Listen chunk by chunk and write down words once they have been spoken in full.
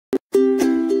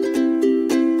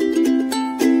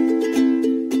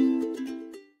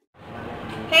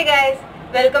Hey guys,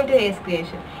 welcome to Hayes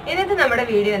Creation. ഇന്നത്തെ നമ്മുടെ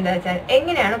video എന്താ വെച്ചാൽ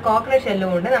എങ്ങനെയാണ് കോക്കനട്ട് ഷെല്ല്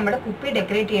കൊണ്ട് നമ്മുടെ കുപ്പി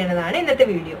ഡെക്കറേറ്റ് ചെയ്യുന്നതാണ് ഇന്നത്തെ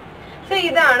വീഡിയോ. സോ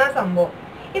ഇതാണ് സംഭവം.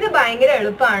 ഇത് ഭയങ്കര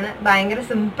എളുപ്പമാണ്, ഭയങ്കര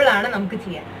സിമ്പിൾ ആണ് നമുക്ക്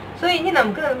ചെയ്യാൻ. സോ ഇനി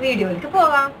നമുക്ക് വീഡിയോയിലേക്ക്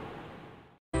പോകാം.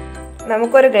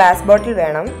 നമുക്കൊരു ഗ്ലാസ് ബോട്ടിൽ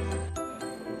വേണം.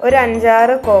 ഒരു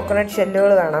 5-6 കോക്കനട്ട്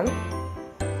ഷെല്ലുകൾ വേണം.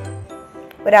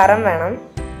 ഒരു അറം വേണം.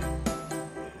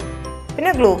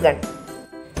 പിന്നെ ഗ്ലൂ ഗൺ.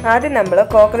 ആദ്യം നമ്മൾ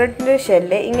കോക്കനട്ടിൻ്റെ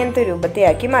ഷെല്ല് ഇങ്ങനത്തെ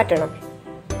രൂപത്തിലാക്കി മാറ്റണം.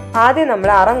 ആദ്യം നമ്മൾ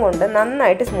അറം കൊണ്ട്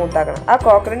നന്നായിട്ട് സ്മൂത്ത് ആക്കണം. ആ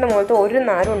കോക്കനട്ടിൻ്റെ മുകളിലത്തെ ഒരു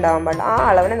നാരും ഉണ്ടാകാൻ പാടില്ല. ആ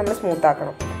അളവിനെ നമ്മൾ സ്മൂത്ത്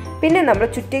ആക്കണം. പിന്നെ നമ്മൾ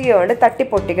ചുറ്റിക കൊണ്ട് തട്ടി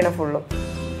പൊട്ടിക്കണം. ഫുള്ളും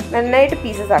നന്നായിട്ട്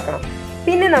പീസസ് ആക്കണം.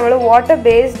 പിന്നെ നമ്മൾ water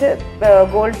based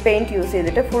gold paint use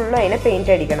ചെയ്തിട്ട് ഫുള്ളും അതിനെ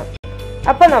പെയിൻറ്റ് അടിക്കണം.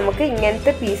 അപ്പോൾ നമുക്ക്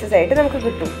ഇങ്ങനത്തെ പീസസ് ആയിട്ട് നമുക്ക്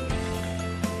കിട്ടും.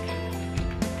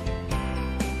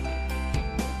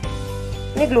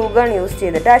 ഇനി ഗ്ലൂ ഗൺ യൂസ്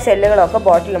ചെയ്തിട്ട് ആ ഷെല്ലുകളൊക്കെ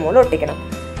ബോട്ടിലിന് മുകളിൽ ഒട്ടിക്കണം.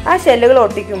 ആ ഷെല്ലുകൾ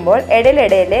ഒട്ടിക്കുമ്പോൾ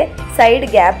ഇടയിലിടയിൽ സൈഡ്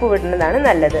ഗ്യാപ്പ് വിടുന്നതാണ്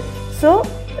നല്ലത്. സോ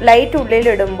ലൈറ്റ്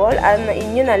ഉള്ളിലിടുമ്പോൾ അത്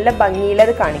ഇനി നല്ല ഭംഗിയിൽ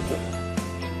അത് കാണിക്കും.